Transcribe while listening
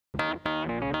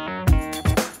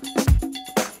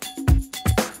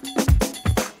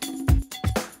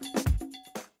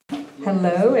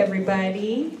Hello,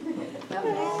 everybody.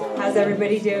 How's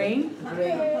everybody doing?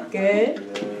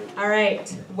 Good. All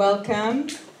right, welcome.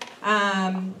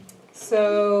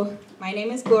 So my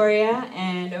name is Gloria,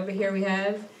 and over here we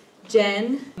have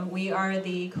Jen. We are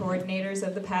the coordinators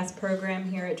of the PASS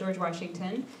program here at George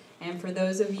Washington. And for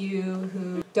those of you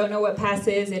who don't know what PASS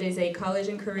is, it is a college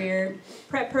and career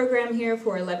prep program here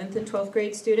for 11th and 12th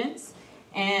grade students.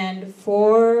 And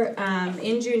for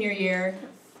in junior year,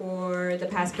 for the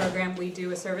PASS program, we do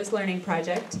a service learning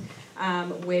project,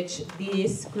 which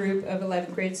this group of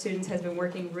 11th grade students has been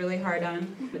working really hard on.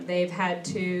 They've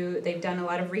done a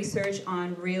lot of research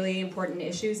on really important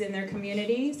issues in their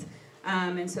communities,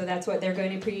 and so that's what they're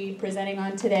going to be presenting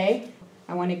on today.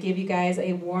 I want to give you guys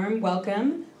a warm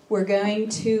welcome. We're going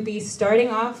to be starting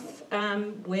off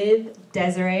with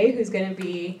Desiree, who's going to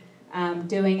be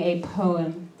doing a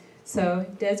poem. So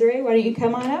Desiree, why don't you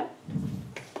come on up?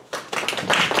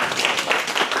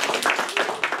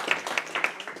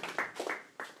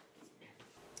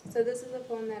 So this is a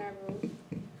poem that I wrote.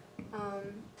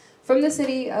 From the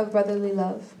city of brotherly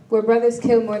love, where brothers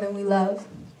kill more than we love.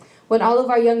 When all of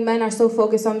our young men are so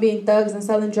focused on being thugs and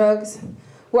selling drugs.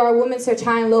 Where our women search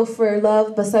high and low for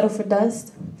love but settle for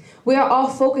dust. We are all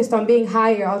focused on being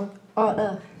We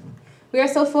are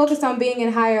so focused on being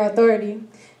in higher authority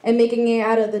and making it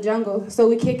out of the jungle, so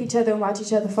we kick each other and watch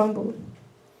each other fumble.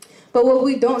 But what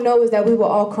we don't know is that we will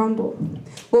all crumble.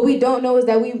 What we don't know is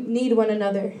that we need one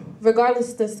another,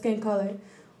 regardless of the skin color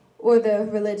or the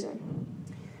religion.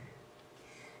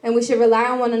 And we should rely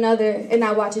on one another and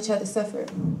not watch each other suffer.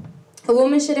 A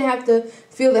woman shouldn't have to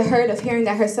feel the hurt of hearing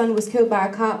that her son was killed by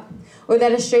a cop, or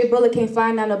that a stray bullet came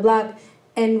flying down the block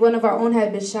and one of our own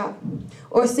had been shot,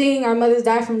 or seeing our mothers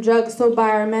die from drugs sold by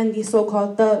our men, these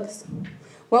so-called thugs.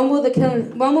 When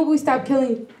will we stop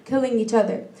killing each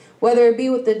other, whether it be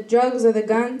with the drugs or the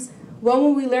guns? When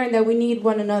will we learn that we need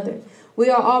one another? We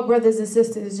are all brothers and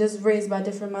sisters, just raised by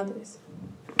different mothers.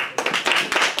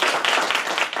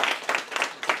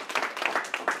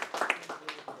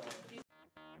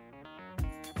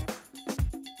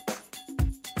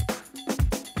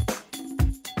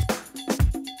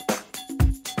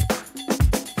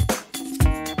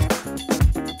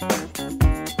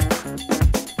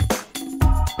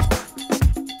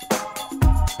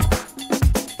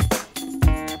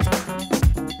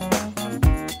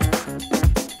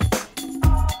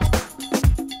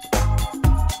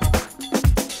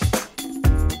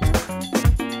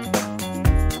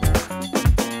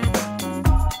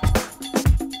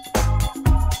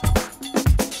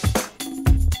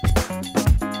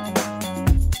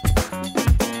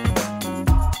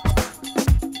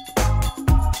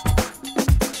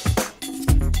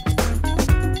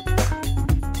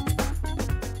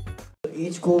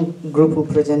 Each group will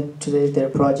present today their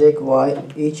project, why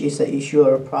each is an issue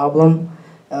or a problem,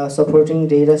 supporting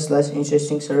data /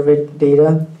 interesting survey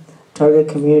data, target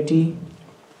community,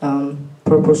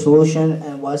 proposed solution,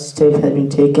 and what steps have been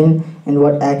taken, and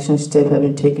what action steps have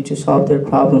been taken to solve their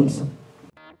problems.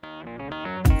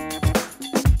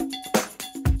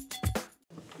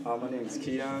 My name is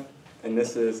Keon, and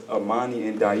this is Amani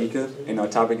and Daika, and our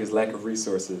topic is lack of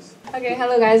resources. Okay,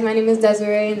 hello guys, my name is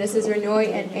Desiree, and this is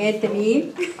Renoy and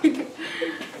Anthony.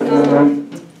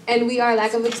 And we are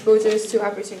lack of exposures to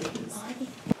opportunities.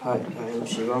 Hi, I am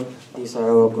Shivam. These are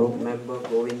our group members,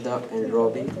 Govinda and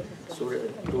Robin. So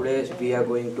today we are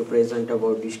going to present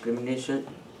about discrimination.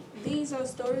 These are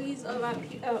stories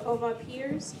of our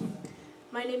peers.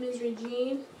 My name is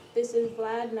Regine. This is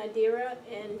Vlad, Nadira,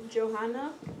 and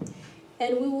Johanna.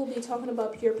 And we will be talking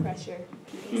about peer pressure.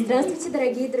 Здравствуйте,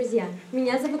 дорогие друзья.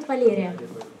 Меня зовут Валерия.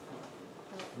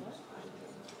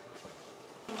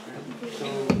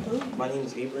 My name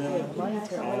is Abraham.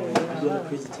 I'm doing a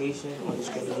presentation on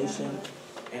discrimination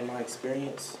and my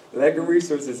experience. Lack of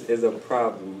resources is a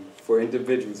problem for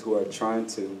individuals who are trying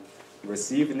to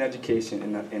receive an education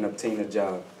and obtain a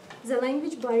job. The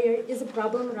language barrier is a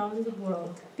problem around the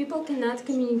world. People cannot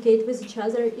communicate with each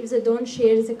other if they don't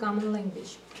share the common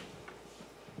language.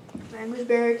 Language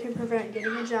barrier can prevent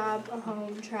getting a job, a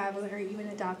home, traveling, or even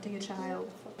adopting a child.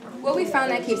 What we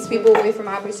found that keeps people away from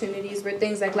opportunities were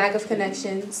things like lack of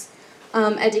connections,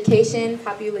 education,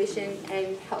 population,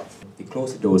 and health. The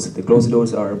closed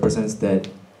doors are represents that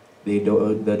the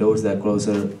doors that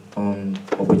closer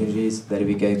opportunities that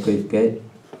we can get.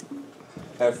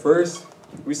 At first,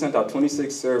 we sent out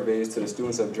 26 surveys to the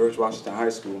students of George Washington High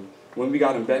School. When we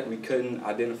got them back, we couldn't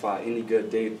identify any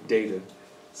good data.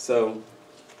 So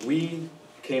we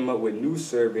came up with new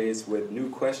surveys with new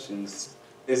questions.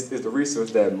 It's the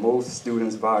resource that most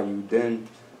students value than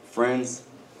friends,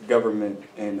 government,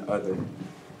 and other.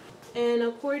 And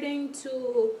according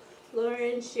to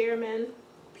Lauren, Chairman,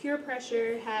 peer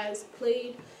pressure has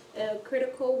played a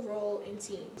critical role in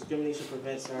teens. Discrimination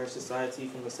prevents our society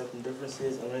from accepting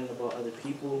differences and learning about other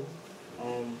people.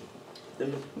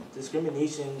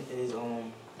 Discrimination is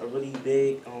a really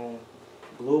big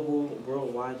global,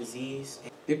 worldwide disease.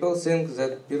 People think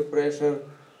that peer pressure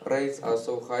rates are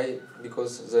so high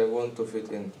because they want to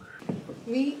fit in.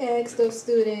 We asked those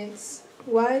students,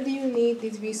 why do you need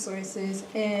these resources?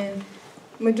 And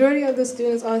majority of the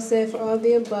students all said for all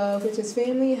the above, which is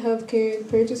family, healthcare,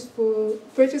 purchase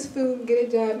food, get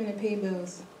a job, and pay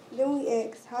bills. Then we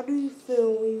asked, how do you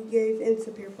feel when you gave in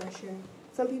to peer pressure?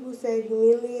 Some people said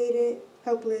humiliated,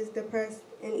 helpless, depressed,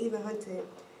 and even hunted.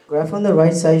 Graph on the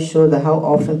right side shows that how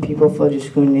often people feel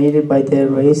discriminated by their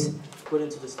race. According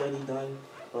to the study done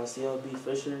by C.L.B.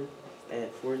 Fisher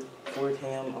at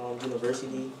Fordham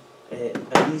University,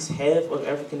 at least half of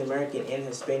African American and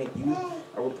Hispanic youth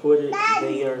are reported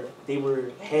they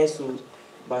were hassled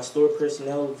by store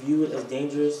personnel viewed as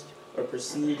dangerous or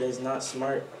perceived as not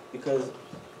smart because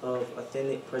of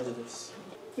ethnic prejudice.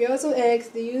 We also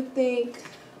asked, do you think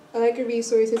lack of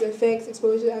resources affects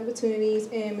exposure opportunities?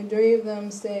 And majority of them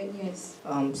said yes.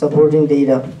 Supporting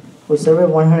data. We surveyed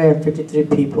 153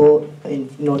 people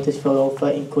in Northeast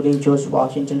Philadelphia, including George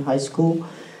Washington High School.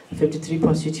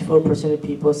 53.64% of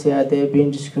people say that they are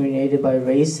being discriminated by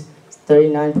race.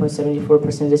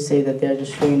 39.74% say that they are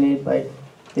discriminated by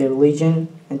their religion.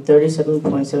 And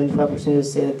 37.75%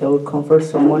 say that they would comfort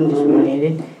someone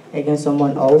discriminated against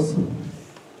someone else.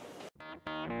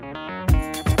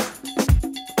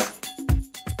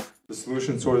 The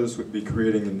solution toward this would be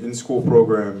creating an in-school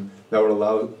program that would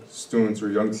allow students or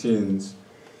young teens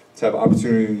to have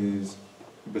opportunities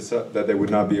that they would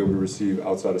not be able to receive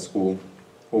outside of school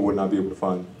or would not be able to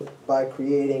find. By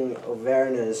creating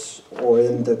awareness or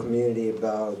in the community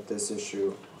about this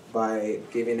issue, by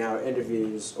giving out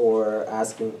interviews or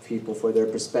asking people for their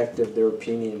perspective, their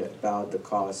opinion about the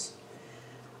cause.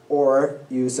 Or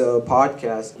use a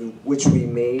podcast which we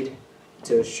made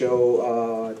to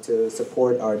show, to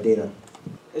support our data.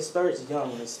 It starts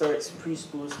young. It starts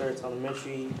preschool, it starts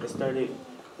elementary. It started,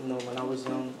 when I was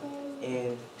young.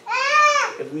 And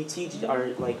if we teach our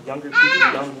younger people,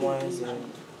 young ones, and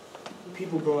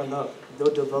people growing up,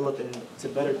 they'll develop into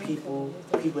better people,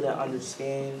 people that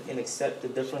understand and accept the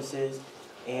differences,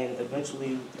 and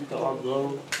eventually we can all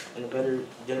grow in a better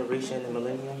generation and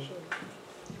millennium.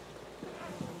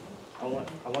 I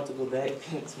want to go back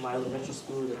to my elementary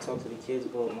school to talk to the kids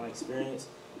about my experience,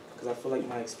 because I feel like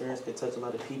my experience could touch a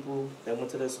lot of people that went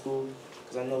to that school,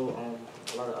 because I know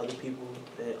a lot of other people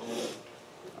that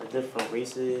are different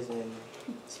races and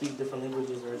speak different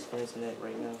languages are experiencing that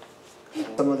right now.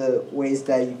 Some of the ways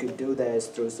that you could do that is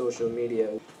through social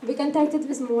media. We contacted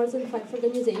with more than 5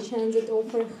 organizations that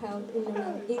offer help in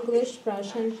English,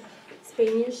 Russian,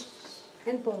 Spanish,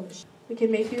 and Polish. We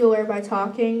can make you aware by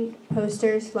talking,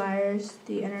 posters, flyers,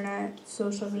 the internet,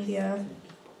 social media,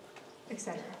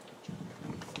 etc.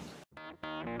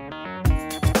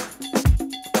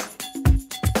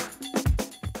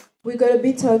 We're going to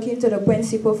be talking to the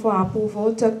principal for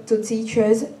approval, talk to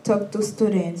teachers, talk to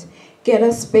students. Get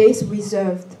a space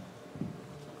reserved.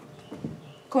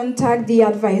 Contact the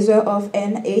advisor of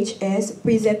NHS,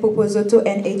 present proposal to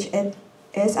NHS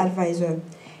advisor.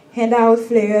 Hand out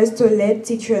flyers to let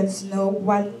teachers know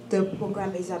what the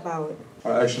program is about.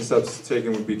 Our action steps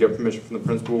taken would be get permission from the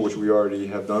principal, which we already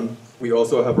have done. We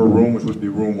also have a room, which would be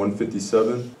room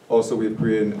 157. Also, we have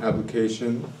created an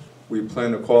application. We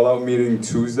planned a call-out meeting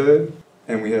Tuesday,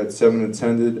 and we had 7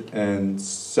 attended, and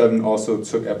 7 also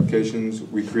took applications.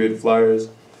 We created flyers.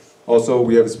 Also,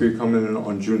 we have a speaker coming in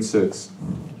on June 6th.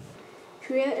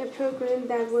 Create a program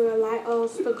that will allow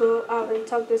us to go out and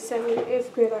talk to 7th and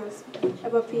 8th graders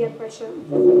about peer pressure.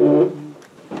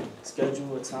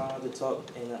 Schedule a time to talk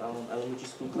in the elementary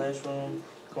school classroom,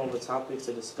 come up with topics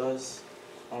to discuss.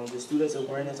 The students'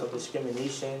 awareness of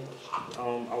discrimination,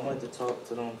 I wanted to talk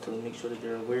to them to make sure that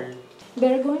they're aware.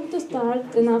 We're going to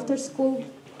start an after-school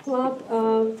club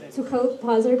to help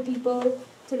other people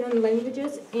to learn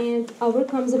languages and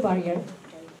overcome the barrier.